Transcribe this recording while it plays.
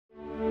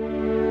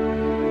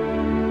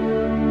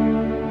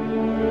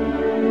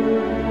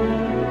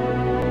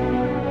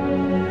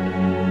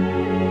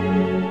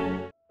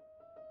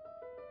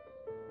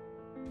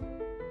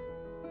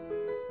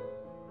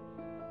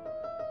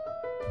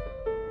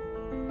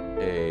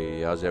Hey,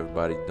 how's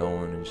everybody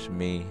doing? It's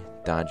me,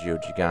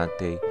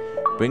 Gigante,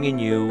 bringing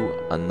you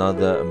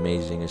another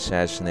amazing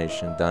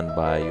assassination done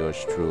by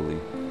yours truly.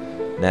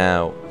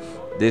 Now,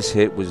 this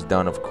hit was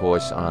done, of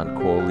course,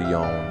 on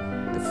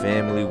Corleone, the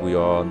family we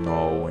all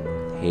know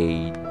and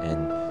hate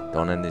and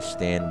don't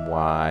understand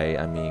why.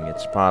 I mean,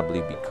 it's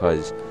probably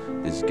because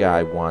this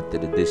guy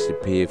wanted to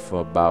disappear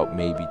for about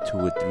maybe 2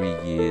 or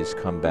 3 years,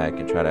 come back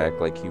and try to act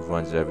like he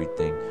runs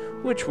everything,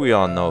 which we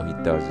all know he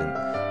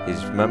doesn't. His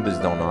members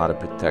don't know how to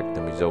protect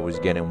him. He's always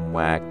getting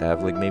whacked. I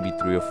have like maybe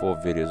 3 or 4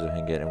 videos of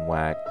him getting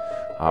whacked.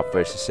 Our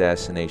first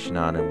assassination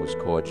on him was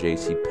called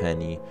J.C.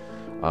 Penney.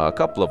 A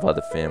couple of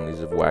other families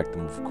have whacked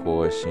him, of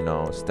course, you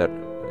know,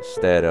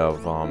 instead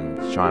of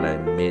trying to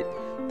admit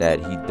that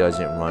he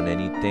doesn't run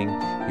anything,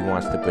 he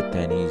wants to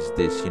pretend he's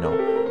this, you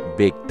know,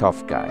 big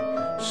tough guy.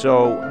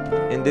 So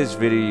in this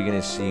video you're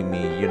gonna see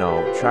me, you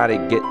know, try to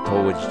get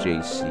towards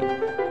JC.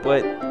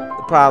 But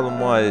the problem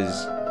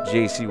was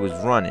JC was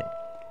running.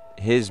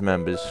 His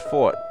members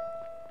fought,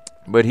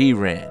 but he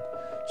ran.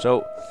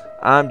 So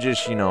I'm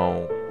just, you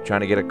know,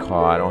 trying to get a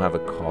car. I don't have a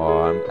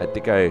car. I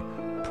think I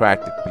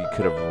practically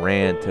could have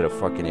ran to the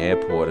fucking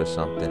airport or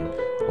something,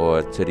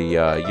 or to the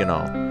you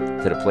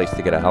know, to the place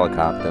to get a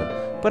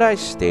helicopter. But I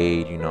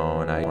stayed, you know,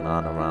 and I went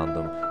on around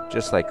them,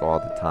 just like all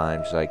the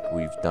times, like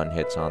we've done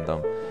hits on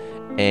them.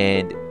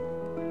 And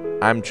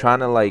I'm trying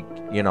to, like,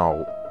 you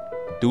know,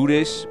 do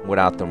this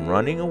without them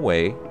running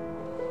away,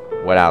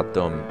 without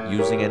them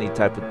using any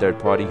type of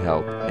third-party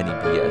help, any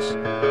BS.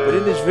 But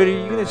in this video,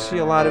 you're gonna see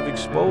a lot of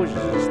exposures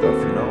and stuff,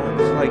 you know. And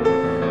it's like,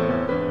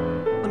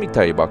 let me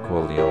tell you about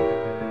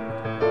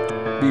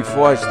Corleone.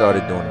 Before I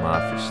started doing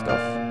mafia stuff,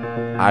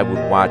 I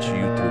would watch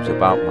YouTubes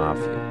about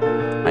mafia.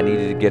 I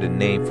needed to get a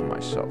name for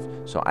myself,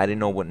 so I didn't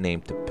know what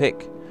name to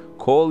pick.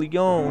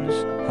 Corleone's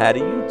had a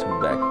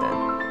YouTube back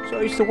then, so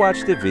I used to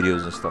watch their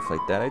videos and stuff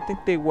like that. I think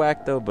they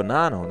whacked a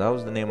Banano. That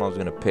was the name I was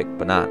gonna pick,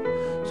 Banano.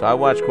 So I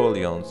watched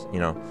Corleone's, you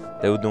know,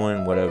 they were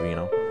doing whatever, you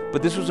know.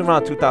 But this was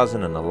around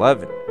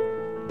 2011.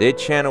 Their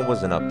channel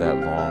wasn't up that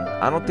long.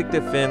 I don't think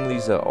their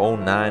families are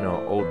 09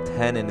 or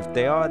 010, and if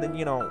they are, then,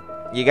 you know,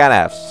 you gotta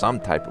have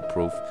some type of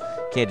proof.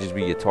 Can't just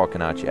be you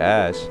talking out your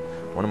ass.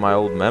 One of my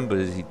old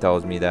members, he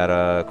tells me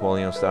that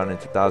Corleone started in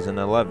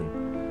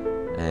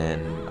 2011,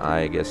 and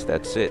I guess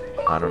that's it.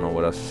 I don't know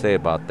what else to say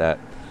about that.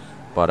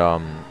 But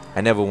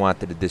I never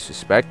wanted to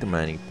disrespect him or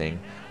anything.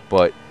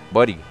 But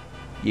buddy,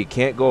 you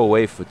can't go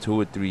away for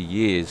 2 or 3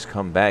 years,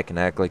 come back and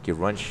act like you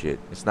run shit.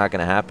 It's not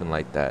gonna happen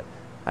like that.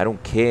 I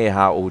don't care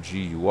how OG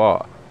you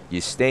are. You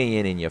stay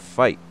in and you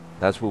fight.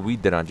 That's what we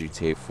did on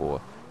GTA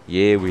 4.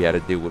 Yeah, we had to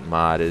deal with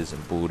modders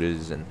and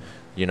booters and,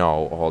 you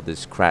know, all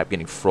this crap,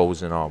 getting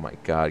frozen. Oh my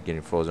god,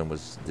 getting frozen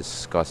was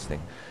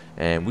disgusting.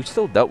 And we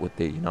still dealt with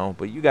it, you know,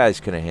 but you guys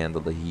couldn't handle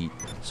the heat.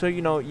 So,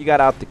 you know, you got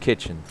out the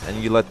kitchen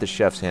and you let the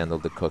chefs handle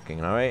the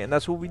cooking, all right? And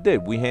that's what we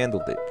did. We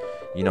handled it.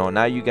 You know,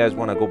 now you guys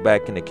want to go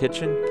back in the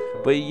kitchen,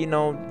 but, you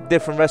know,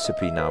 different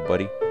recipe now,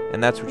 buddy.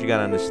 And that's what you got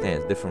to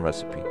understand, different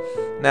recipe.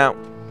 Now,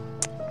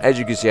 as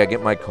you can see, I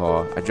get my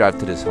car, I drive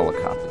to this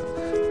helicopter.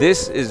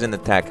 This is an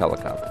attack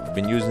helicopter. We've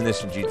been using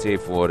this in GTA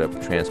 4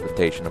 for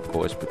transportation, of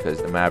course,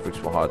 because the Mavericks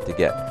were hard to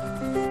get.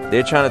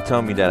 They're trying to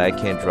tell me that I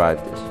can't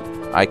drive this.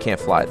 I can't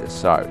fly this,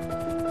 sorry.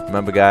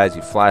 Remember, guys,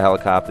 you fly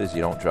helicopters,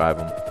 you don't drive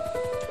them.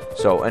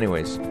 So,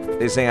 anyways,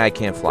 they're saying I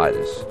can't fly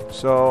this.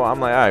 So,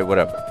 I'm like, alright,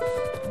 whatever.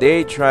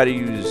 They try to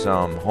use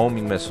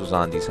homing missiles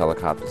on these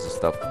helicopters and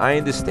stuff. I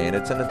understand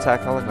it's an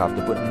attack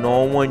helicopter, but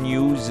no one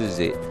uses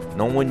it.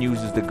 No one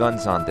uses the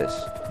guns on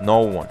this. No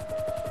one.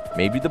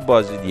 Maybe the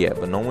buzzard, yeah,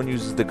 but no one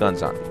uses the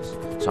guns on these.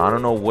 So I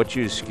don't know what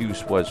your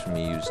excuse was for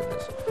me using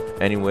this.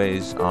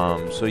 Anyways,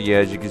 so yeah,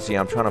 as you can see,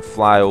 I'm trying to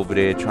fly over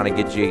there, trying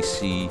to get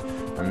JC.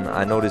 And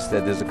I noticed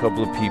that there's a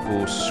couple of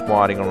people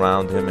squatting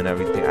around him and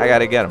everything. I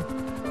gotta get him.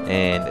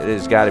 And it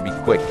has gotta be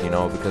quick, you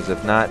know, because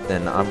if not,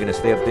 then I'm gonna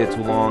stay up there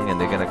too long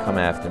and they're gonna come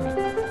after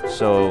me.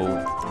 So,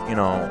 you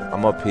know,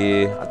 I'm up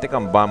here. I think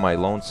I'm by my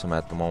lonesome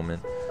at the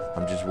moment.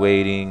 I'm just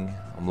waiting.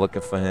 I'm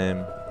looking for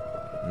him.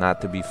 Not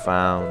to be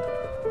found.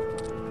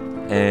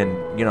 And,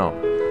 you know,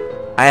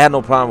 I had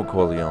no problem with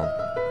Corleone.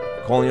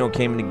 Corleone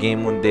came in the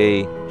game one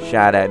day,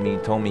 shot at me,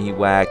 told me he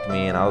whacked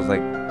me, and I was like,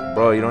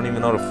 bro, you don't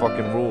even know the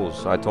fucking rules.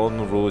 So I told him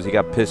the rules. He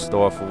got pissed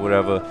off or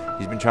whatever.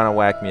 He's been trying to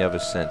whack me ever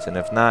since. And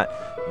if not,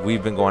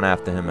 we've been going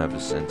after him ever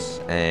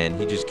since. And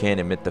he just can't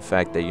admit the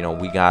fact that, you know,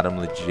 we got him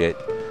legit.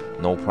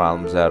 No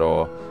problems at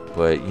all.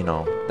 But, you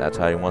know, that's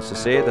how he wants to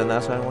say it, then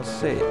that's how he wants to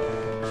say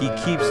it. He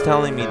keeps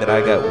telling me that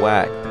I got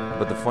whacked.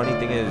 But the funny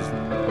thing is,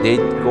 they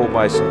go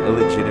by some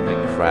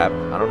illegitimate crap.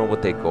 I don't know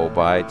what they go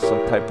by. It's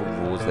some type of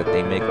rules that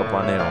they make up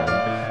on their own.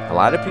 A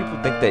lot of people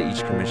think that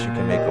each commission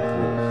can make up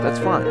rules. That's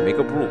fine, make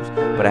up rules.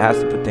 But it has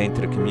to pertain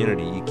to the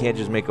community. You can't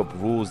just make up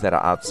rules that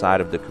are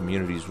outside of the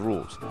community's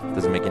rules. It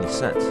doesn't make any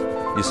sense.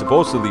 You're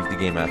supposed to leave the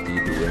game after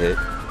you do a hit.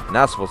 You're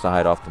not supposed to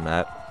hide off the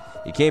map.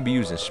 You can't be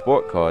using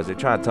sport cars. They're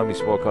trying to tell me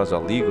sport cars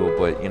are legal,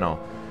 but, you know,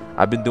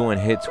 I've been doing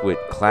hits with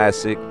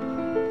classic,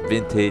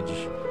 vintage,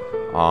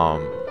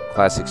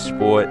 classic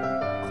sport,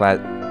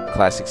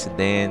 classic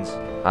sedans,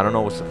 I don't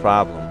know what's the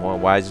problem.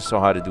 Why is it so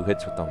hard to do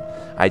hits with them?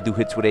 I do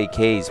hits with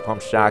AKs,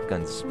 pump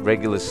shotguns,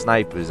 regular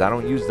snipers. I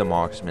don't use the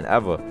marksman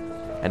ever.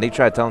 And they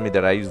tried telling me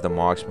that I used the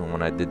marksman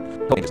when I did.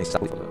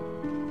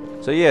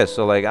 So yeah,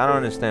 so like I don't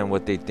understand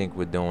what they think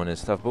we're doing and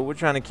stuff, but we're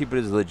trying to keep it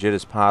as legit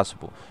as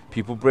possible.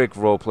 People break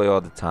roleplay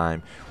all the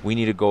time. We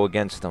need to go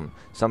against them.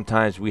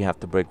 Sometimes we have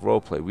to break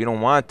roleplay. We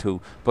don't want to,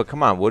 but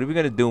come on, what are we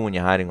gonna do when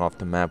you're hiding off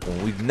the map?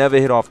 When we've never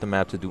hit off the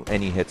map to do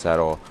any hits at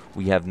all.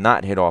 We have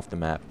not hit off the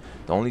map.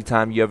 The only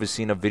time you ever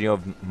seen a video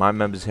of my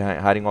members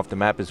hiding off the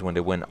map is when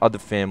they win other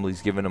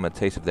families, giving them a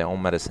taste of their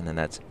own medicine, and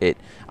that's it.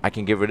 I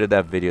can get rid of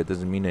that video. It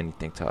doesn't mean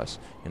anything to us.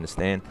 You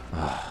understand?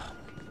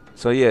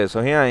 So yeah,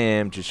 so here I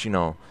am, just, you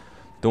know,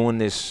 doing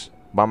this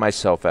by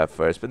myself at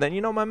first, but then,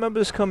 you know, my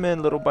members come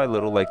in little by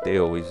little like they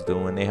always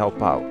do, and they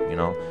help out, you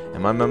know,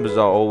 and my members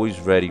are always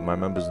ready. My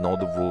members know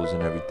the rules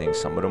and everything.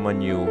 Some of them are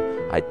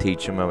new. I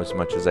teach them as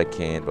much as I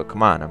can, but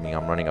come on, I mean,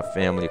 I'm running a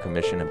family, a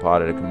commission, and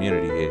part of the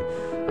community here.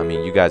 I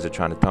mean, you guys are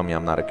trying to tell me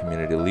I'm not a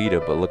community leader,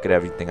 but look at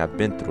everything I've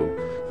been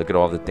through. Look at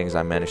all the things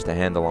I managed to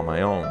handle on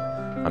my own.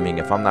 I mean,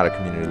 if I'm not a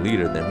community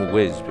leader, then who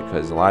is?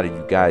 Because a lot of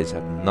you guys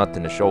have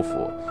nothing to show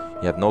for it.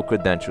 You have no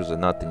credentials or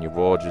nothing. You're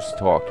all just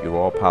talk. You're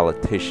all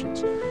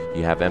politicians.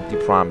 You have empty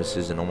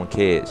promises and no one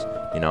cares.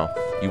 You know,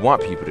 you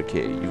want people to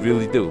care. You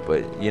really do,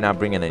 but you're not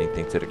bringing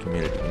anything to the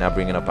community. You're not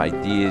bringing up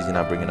ideas. You're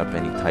not bringing up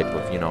any type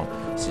of, you know,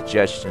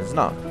 suggestions.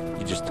 No,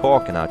 you're just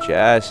talking out your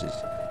asses,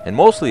 and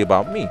mostly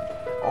about me.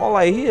 All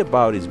I hear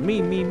about is me,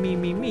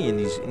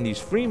 in these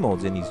free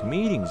modes, in these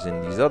meetings,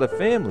 and these other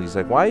families.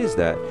 Like, why is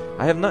that?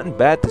 I have nothing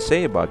bad to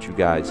say about you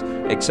guys,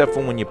 except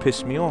for when you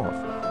piss me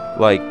off.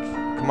 Like,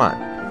 come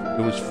on.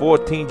 It was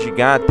 14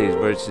 Gigantes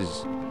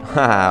versus...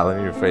 let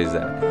me rephrase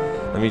that.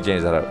 Let me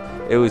change that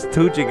up. It was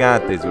 2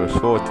 Gigantes versus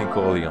 14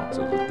 Corleones.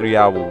 So it was a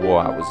 3-hour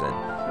war I was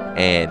in.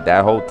 And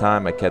that whole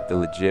time I kept it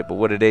legit. But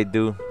what did they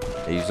do?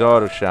 They used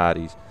auto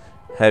shotties,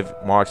 heavy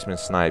marksman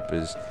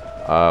snipers,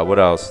 what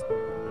else?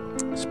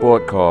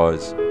 Sport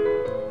cars,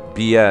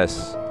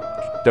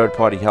 BS,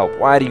 third-party help.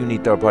 Why do you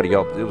need third-party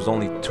help? There was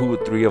only 2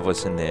 or 3 of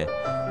us in there.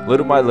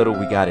 Little by little,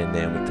 we got in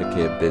there and we took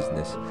care of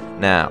business.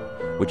 Now,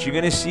 what you're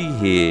going to see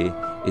here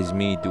is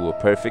me do a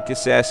perfect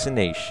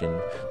assassination,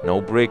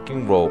 no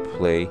breaking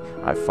roleplay.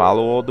 I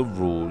follow all the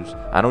rules.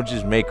 I don't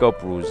just make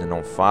up rules and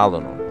don't follow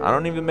them. I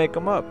don't even make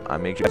them up. I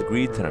make sure you guys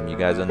agree to them. You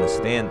guys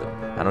understand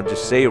them. I don't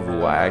just say a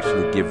rule. I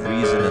actually give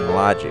reason and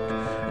logic.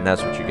 And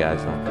that's what you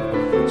guys don't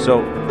do.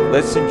 So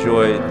let's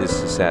enjoy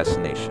this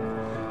assassination.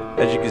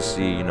 As you can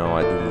see, you know,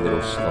 I do a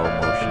little slow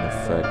motion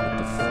effect with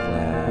the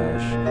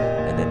flash.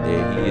 And then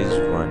there he is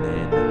running.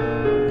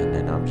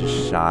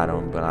 Just shot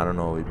him, but I don't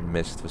know, he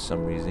missed for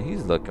some reason.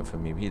 He's looking for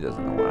me, but he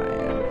doesn't know where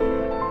I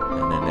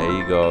am. And then there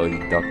you go, he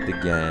ducked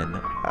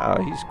again.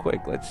 Oh, he's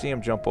quick. Let's see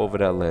him jump over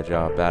that ledge.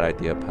 Oh, bad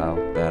idea, pal.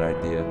 Bad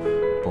idea.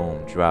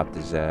 Boom, dropped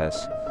his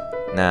ass.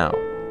 Now,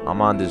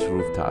 I'm on this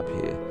rooftop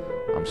here.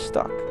 I'm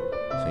stuck.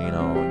 So, you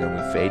know, and then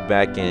we fade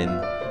back in.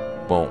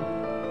 Boom.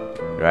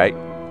 Right?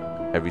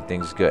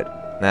 Everything's good.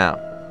 Now,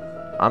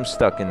 I'm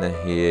stuck in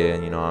here,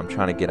 and, you know, I'm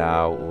trying to get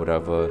out or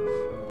whatever,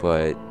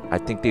 but I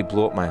think they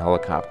blew up my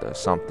helicopter or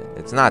something.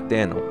 It's not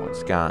there no more.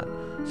 It's gone.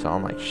 So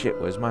I'm like, shit,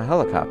 where's my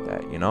helicopter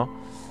at, you know?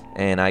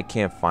 And I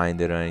can't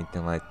find it or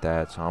anything like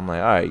that. So I'm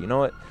like, all right, you know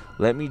what?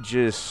 Let me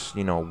just,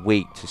 you know,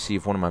 wait to see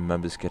if one of my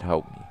members could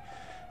help me.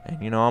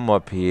 And, you know, I'm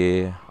up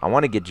here. I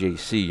want to get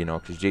JC, you know,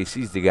 because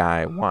JC's the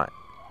guy I want.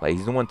 Like,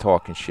 he's the one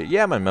talking shit.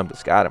 Yeah, my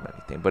members got him and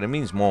everything, but it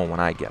means more when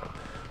I get him.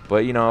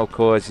 But, you know, of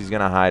course, he's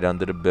going to hide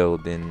under the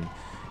building.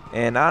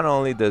 And not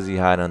only does he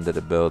hide under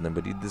the building,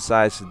 but he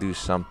decides to do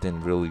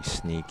something really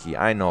sneaky.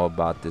 I know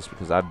about this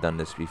because I've done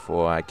this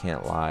before. I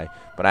can't lie.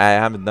 But I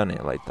haven't done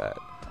it like that.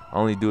 I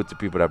only do it to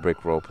people that break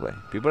roleplay.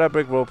 People that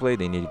break roleplay,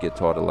 they need to get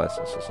taught a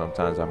lesson. So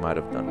sometimes I might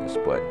have done this,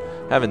 but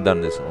I haven't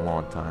done this in a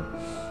long time.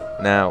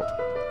 Now,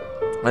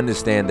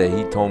 understand that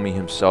he told me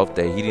himself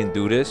that he didn't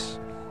do this,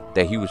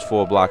 that he was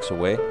 4 blocks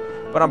away.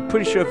 But I'm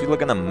pretty sure if you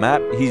look on the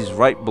map, he's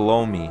right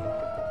below me.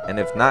 And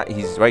if not,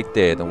 he's right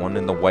there, the one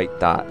in the white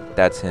dot.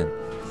 That's him.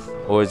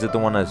 Or is it the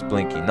one that's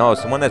blinking? No,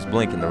 it's the one that's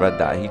blinking, the red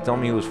dot. He told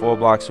me he was 4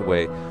 blocks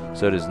away,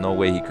 so there's no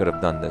way he could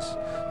have done this.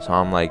 So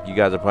I'm like, you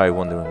guys are probably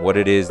wondering what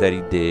it is that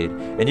he did.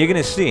 And you're going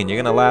to see, and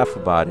you're going to laugh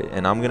about it.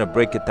 And I'm going to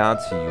break it down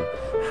to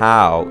you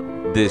how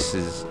this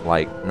is,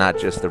 like, not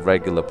just a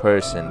regular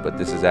person, but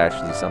this is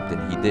actually something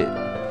he did.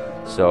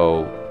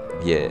 So,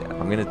 yeah,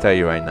 I'm going to tell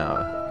you right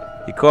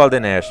now. He called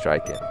in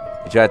airstrike in.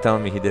 He tried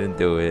telling me he didn't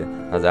do it.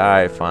 I was like,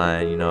 alright,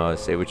 fine, you know,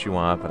 say what you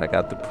want, but I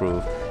got the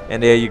proof.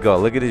 And there you go.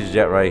 Look at this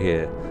jet right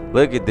here.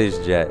 Look at this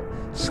jet.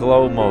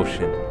 Slow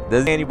motion.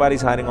 Doesn't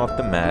anybody's hiding off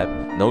the map.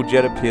 No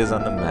jet appears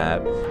on the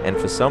map. And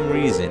for some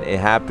reason, it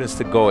happens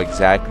to go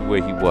exactly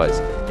where he was.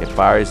 It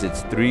fires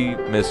its 3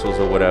 missiles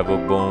or whatever.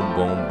 Boom,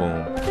 boom,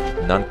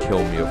 boom. None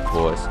kill me, of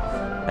course.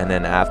 And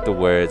then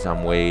afterwards,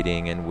 I'm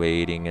waiting and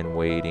waiting and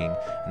waiting.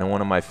 And then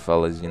one of my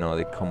fellas, you know,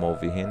 they come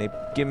over here and they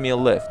give me a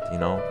lift, you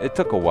know. It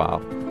took a while,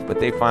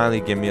 but they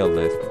finally give me a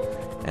lift.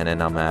 And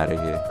then I'm out of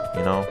here,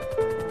 you know.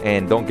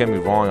 And don't get me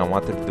wrong, I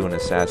wanted to do an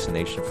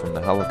assassination from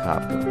the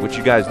helicopter, which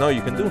you guys know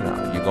you can do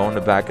now. You go in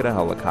the back of the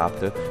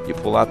helicopter, you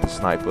pull out the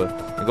sniper,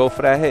 and go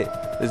for that hit.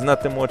 There's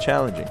nothing more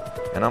challenging.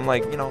 And I'm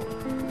like, you know,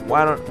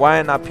 why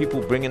are not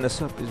people bringing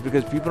this up? It's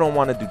because people don't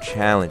want to do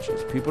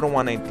challenges. People don't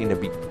want anything to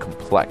be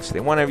complex. They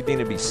want everything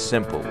to be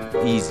simple,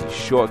 easy,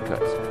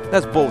 shortcuts.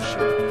 That's bullshit,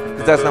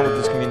 because that's not what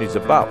this community is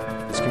about.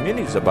 This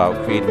community is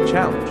about creating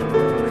challenge,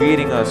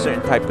 creating a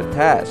certain type of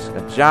task,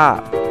 a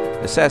job.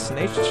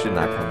 Assassination should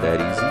not come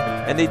that easy,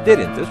 and they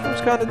didn't. This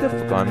was kind of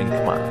difficult. I mean,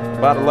 come on.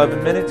 About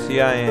 11 minutes,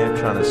 here I am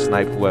trying to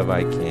snipe whoever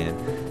I can.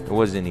 It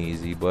wasn't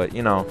easy, but,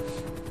 you know,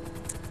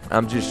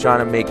 I'm just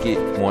trying to make it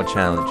more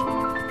challenging.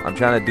 I'm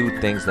trying to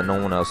do things that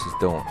no one else is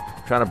doing.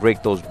 I'm trying to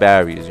break those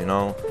barriers, you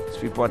know? These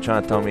people are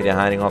trying to tell me they're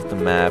hiding off the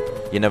map.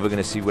 You're never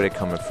going to see where they're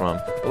coming from.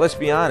 But let's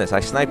be honest,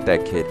 I sniped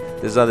that kid.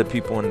 There's other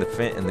people in the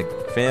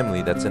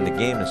family that's in the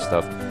game and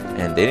stuff,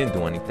 and they didn't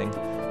do anything.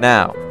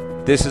 Now,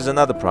 this is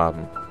another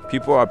problem.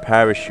 People are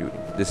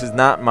parachuting. This is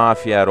not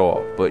mafia at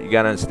all, but you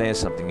gotta understand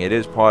something. It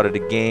is part of the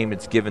game.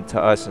 It's given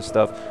to us and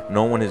stuff.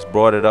 No one has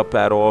brought it up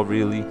at all,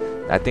 really.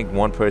 I think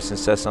one person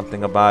said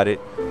something about it,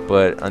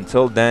 but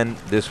until then,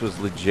 this was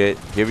legit.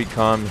 Here he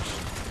comes,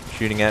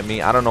 shooting at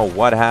me. I don't know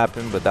what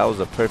happened, but that was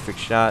a perfect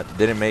shot.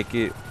 Didn't make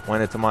it.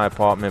 Went into my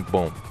apartment.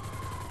 Boom.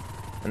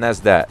 And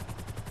that's that.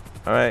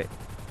 All right.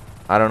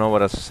 I don't know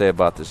what else to say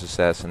about this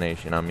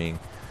assassination. I mean,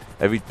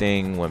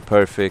 everything went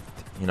perfect.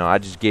 You know, I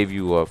just gave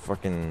you a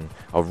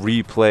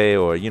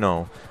replay, or, you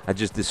know, I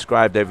just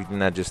described everything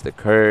that just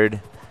occurred.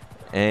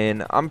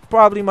 And I'm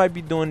probably might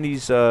be doing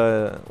these,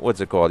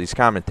 these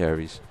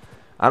commentaries.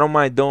 I don't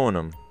mind doing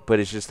them,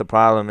 but it's just the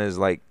problem is,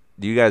 like,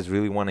 do you guys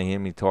really want to hear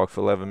me talk for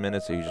 11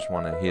 minutes, or you just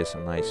want to hear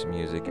some nice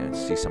music and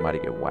see somebody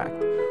get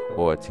whacked,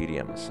 or a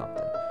TDM or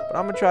something? But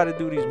I'm going to try to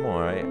do these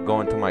more, right?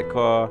 Go into my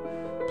car,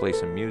 play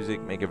some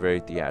music, make it very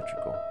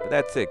theatrical. But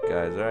that's it,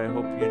 guys, all right?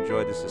 Hope you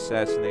enjoyed this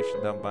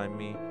assassination done by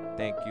me.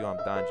 Thank you. I'm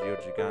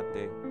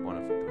Gigante. Buona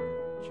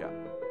fortuna.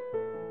 Ciao.